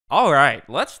All right,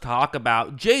 let's talk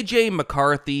about J.J.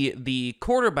 McCarthy, the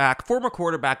former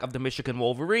quarterback of the Michigan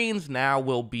Wolverines, now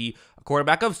will be a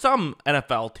quarterback of some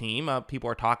NFL team. People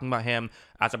are talking about him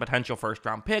as a potential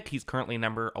first-round pick. He's currently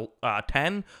number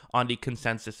 10 on the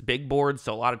consensus big board,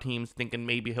 so a lot of teams thinking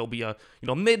maybe he'll be a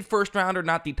mid-first rounder,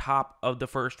 not the top of the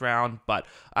first round. But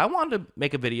I wanted to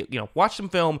make a video, watch some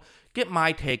film, get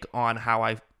my take on how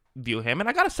I view him. And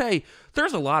I gotta say,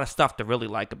 there's a lot of stuff to really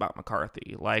like about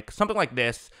McCarthy. Like something like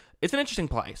this, it's an interesting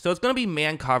play. So it's going to be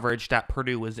man coverage that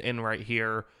Purdue is in right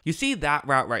here. You see that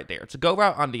route right there. It's a go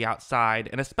route on the outside,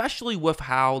 and especially with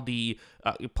how the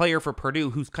player for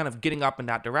Purdue, who's kind of getting up in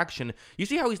that direction, you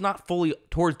see how he's not fully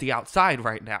towards the outside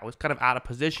right now. He's kind of out of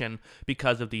position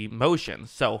because of the motion.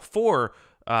 So for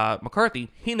McCarthy,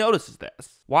 he notices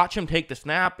this. Watch him take the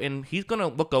snap, and he's going to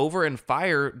look over and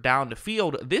fire down the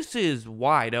field. This is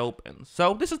wide open.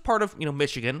 So this is part of,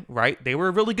 Michigan, right? They were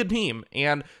a really good team,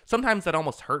 and sometimes that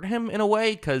almost hurt him in a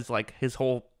way because, like, his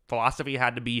whole philosophy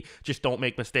had to be just don't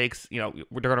make mistakes. They're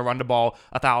going to run the ball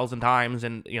 1,000 times,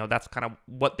 and, that's kind of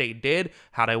what they did,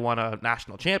 how they won a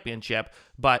national championship.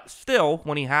 But still,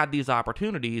 when he had these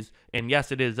opportunities, and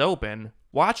yes, it is open,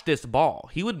 watch this ball.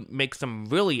 He would make some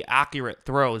really accurate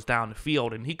throws down the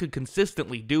field, and he could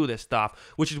consistently do this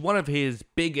stuff, which is one of his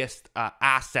biggest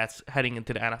assets heading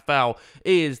into the NFL,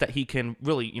 is that he can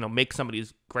really, make some of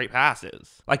these great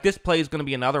passes. Like this play is going to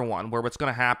be another one where what's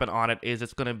going to happen on it is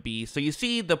it's going to be, so you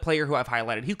see the player who I've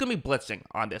highlighted, he's going to be blitzing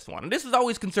on this one. And this is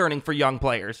always concerning for young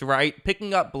players, right?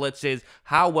 Picking up blitzes,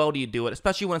 how well do you do it?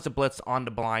 Especially when it's a blitz on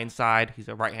the blind side. He's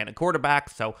a right-handed quarterback,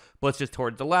 so blitzes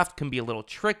towards the left can be a little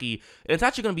tricky. And it's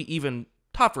actually going to be even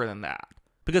tougher than that.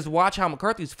 Because watch how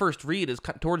McCarthy's first read is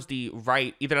towards the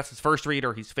right. Either that's his first read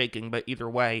or he's faking, but either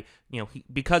way,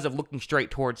 because of looking straight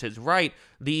towards his right,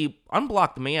 the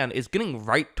unblocked man is getting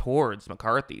right towards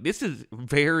McCarthy. This is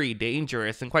very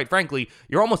dangerous, and quite frankly,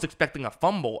 you're almost expecting a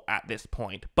fumble at this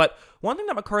point. But one thing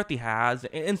that McCarthy has,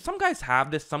 and some guys have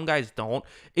this, some guys don't,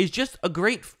 is just a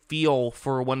great feel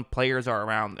for when players are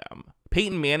around them.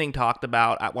 Peyton Manning talked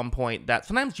about at one point that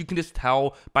sometimes you can just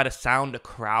tell by the sound the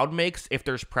crowd makes if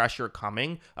there's pressure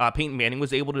coming. Peyton Manning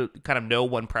was able to kind of know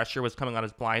when pressure was coming on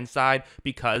his blind side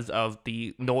because of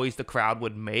the noise the crowd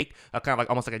would make, kind of like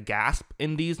almost like a gasp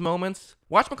in these moments.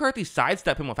 Watch McCarthy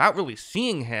sidestep him without really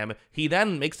seeing him. He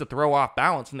then makes the throw off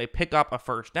balance, and they pick up a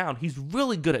first down. He's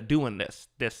really good at doing this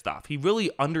stuff. He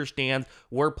really understands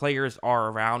where players are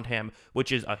around him,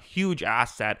 which is a huge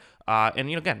asset. And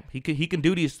again, he can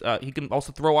do these. He can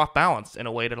also throw off balance in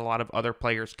a way that a lot of other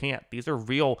players can't. These are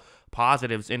real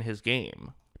positives in his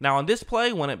game. Now, on this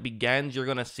play, when it begins, you're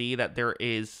going to see that there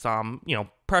is some,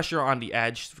 pressure on the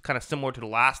edge, kind of similar to the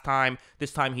last time.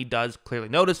 This time he does clearly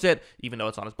notice it, even though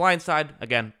it's on his blind side.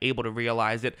 Again, able to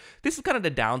realize it. This is kind of the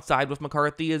downside with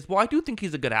McCarthy is, while I do think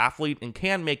he's a good athlete and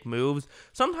can make moves,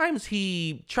 sometimes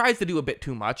he tries to do a bit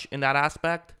too much in that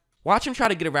aspect. Watch him try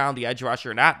to get around the edge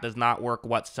rusher, and that does not work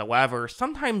whatsoever.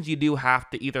 Sometimes you do have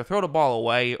to either throw the ball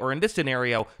away, or in this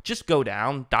scenario, just go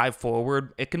down, dive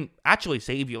forward. It can actually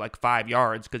save you like 5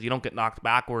 yards because you don't get knocked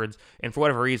backwards, and for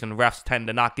whatever reason, refs tend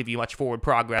to not give you much forward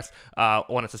progress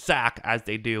when it's a sack, as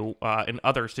they do in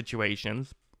other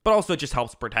situations. But also it just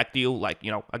helps protect you. Like,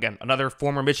 again, another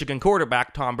former Michigan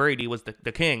quarterback, Tom Brady, was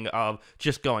the king of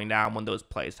just going down when those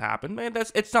plays happen. Man,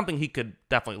 it's something he could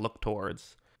definitely look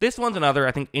towards. This one's another,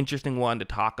 I think, interesting one to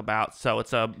talk about. So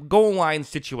it's a goal line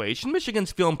situation.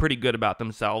 Michigan's feeling pretty good about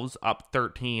themselves, up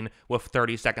 13 with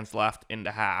 30 seconds left in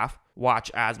the half. Watch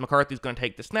as McCarthy's going to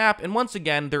take the snap, and once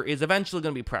again, there is eventually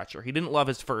going to be pressure. He didn't love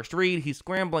his first read. He's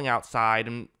scrambling outside,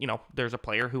 and, there's a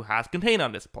player who has contained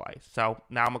on this play. So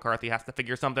now McCarthy has to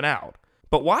figure something out.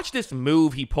 But watch this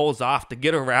move he pulls off to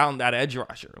get around that edge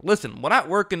rusher. Listen, will that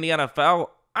work in the NFL?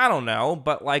 I don't know,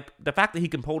 but the fact that he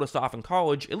can pull this off in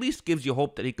college at least gives you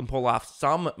hope that he can pull off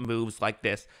some moves like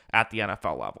this at the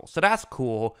NFL level. So that's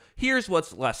cool. Here's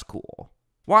what's less cool.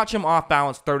 Watch him off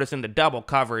balance throw this into double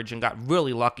coverage and got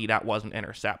really lucky that wasn't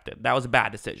intercepted. That was a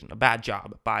bad decision, a bad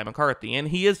job by McCarthy, and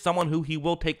he is someone who he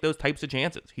will take those types of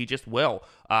chances. He just will.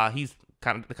 He's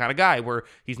the kind of guy where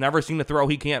he's never seen a throw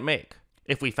he can't make.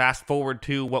 If we fast forward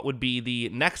to what would be the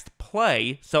next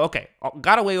play, so okay,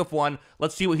 got away with one.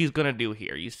 Let's see what he's going to do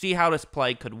here. You see how this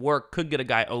play could work, could get a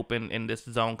guy open in this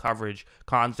zone coverage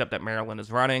concept that Maryland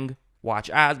is running.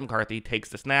 Watch as McCarthy takes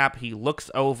the snap. He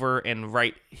looks over, and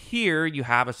right here you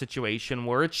have a situation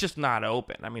where it's just not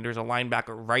open. I mean, there's a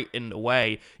linebacker right in the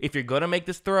way. If you're going to make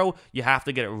this throw, you have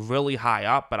to get it really high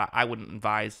up, but I wouldn't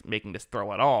advise making this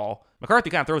throw at all.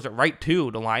 McCarthy kind of throws it right to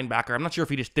the linebacker. I'm not sure if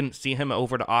he just didn't see him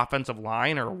over the offensive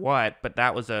line or what, but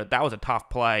that was a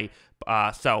tough play.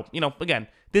 So, again,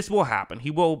 this will happen.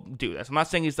 He will do this. I'm not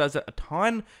saying he does it a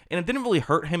ton, and it didn't really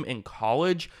hurt him in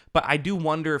college, but I do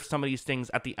wonder if some of these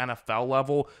things at the NFL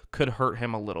level could hurt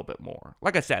him a little bit more.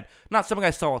 Like I said, not something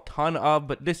I saw a ton of,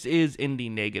 but this is in the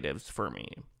negatives for me.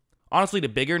 Honestly, the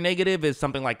bigger negative is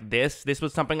something like this. This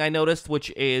was something I noticed, which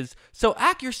is, so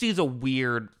accuracy is a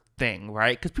weird thing,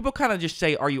 right? Because people kind of just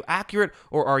say, are you accurate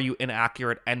or are you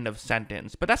inaccurate, end of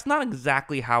sentence. But that's not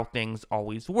exactly how things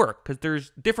always work, because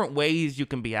there's different ways you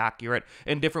can be accurate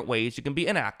and different ways you can be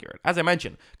inaccurate. As I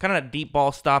mentioned, kind of that deep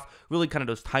ball stuff, really kind of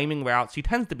those timing routes. He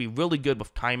tends to be really good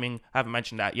with timing. I haven't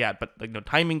mentioned that yet, but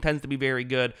timing tends to be very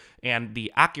good, and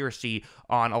the accuracy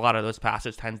on a lot of those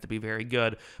passes tends to be very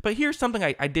good. But here's something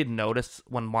I did notice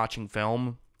when watching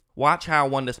film. Watch how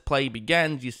when this play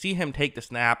begins, you see him take the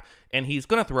snap, and he's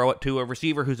going to throw it to a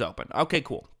receiver who's open. Okay,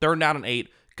 cool. 3rd down and 8.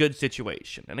 Good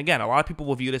situation. And again, a lot of people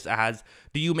will view this as,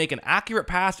 do you make an accurate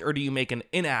pass or do you make an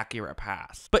inaccurate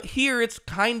pass? But here it's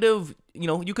kind of,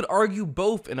 you could argue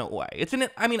both in a way.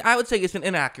 I would say it's an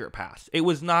inaccurate pass. It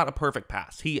was not a perfect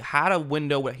pass. He had a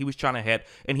window that he was trying to hit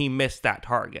and he missed that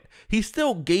target. He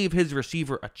still gave his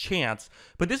receiver a chance,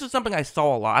 but this is something I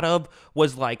saw a lot of,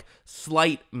 was like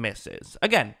slight misses.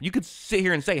 Again, you could sit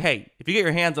here and say, hey, if you get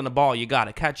your hands on the ball, you got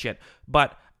to catch it.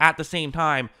 But at the same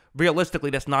time, realistically,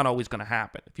 that's not always going to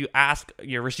happen. If you ask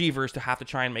your receivers to have to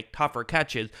try and make tougher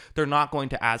catches, they're not going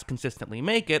to as consistently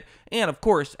make it. And of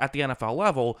course, at the NFL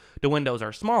level, the windows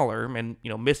are smaller, and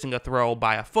missing a throw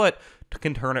by a foot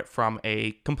can turn it from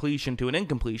a completion to an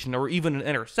incompletion or even an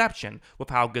interception with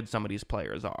how good some of these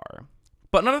players are.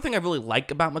 But another thing I really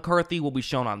like about McCarthy will be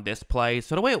shown on this play.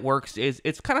 So the way it works is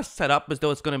it's kind of set up as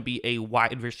though it's going to be a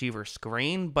wide receiver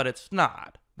screen, but it's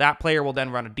not. That player will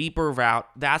then run a deeper route.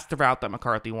 That's the route that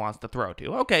McCarthy wants to throw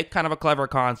to. Okay, kind of a clever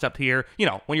concept here.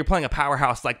 When you're playing a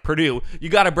powerhouse like Purdue, you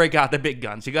got to break out the big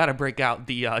guns. You got to break out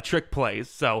the trick plays.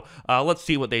 So let's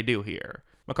see what they do here.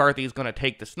 McCarthy is going to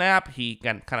take the snap. He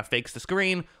kind of fakes the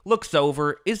screen, looks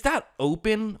over. Is that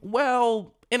open?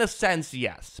 Well, in a sense,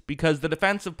 yes, because the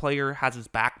defensive player has his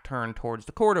back turned towards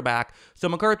the quarterback, so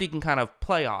McCarthy can kind of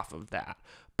play off of that.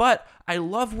 But I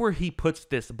love where he puts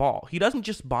this ball. He doesn't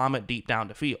just bomb it deep down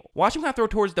the field. Watch him kind of throw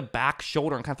towards the back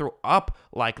shoulder and kind of throw up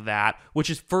like that, which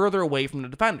is further away from the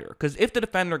defender. Because if the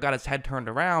defender got his head turned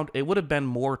around, it would have been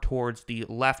more towards the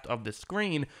left of the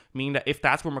screen, meaning that if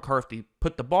that's where McCarthy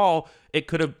put the ball, it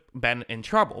could have been in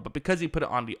trouble. But because he put it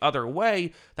on the other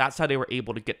way, that's how they were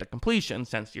able to get the completion,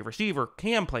 since your receiver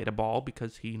can play the ball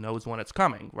because he knows when it's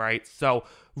coming, right? So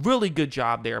really good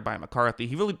job there by McCarthy.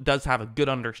 He really does have a good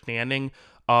understanding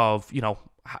of,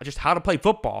 just how to play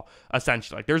football,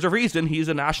 essentially. Like, there's a reason he's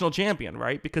a national champion,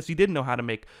 right? Because he did know how to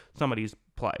make some of these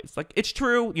plays. Like, it's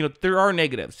true, there are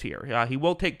negatives here. He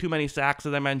will take too many sacks,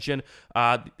 as I mentioned.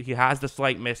 He has the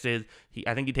slight misses.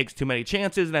 I think he takes too many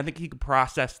chances, and I think he could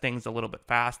process things a little bit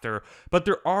faster. But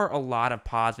there are a lot of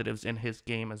positives in his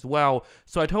game as well,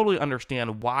 so I totally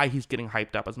understand why he's getting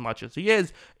hyped up as much as he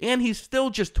is, and he's still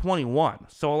just 21.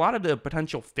 So a lot of the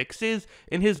potential fixes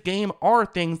in his game are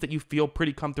things that you feel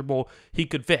pretty comfortable he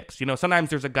could fix. Sometimes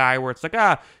there's a guy where it's like,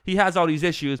 he has all these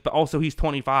issues, but also he's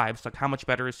 25. It's like, how much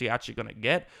better is he actually going to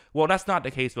get? Well, that's not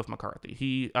the case with McCarthy.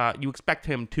 You expect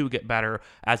him to get better,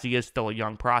 as he is still a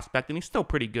young prospect, and he's still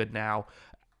pretty good now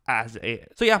as is.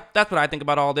 So yeah, that's what I think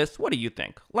about all this. What do you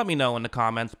think? Let me know in the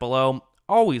comments below.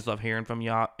 Always love hearing from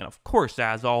y'all, and of course,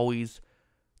 as always,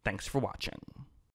 thanks for watching.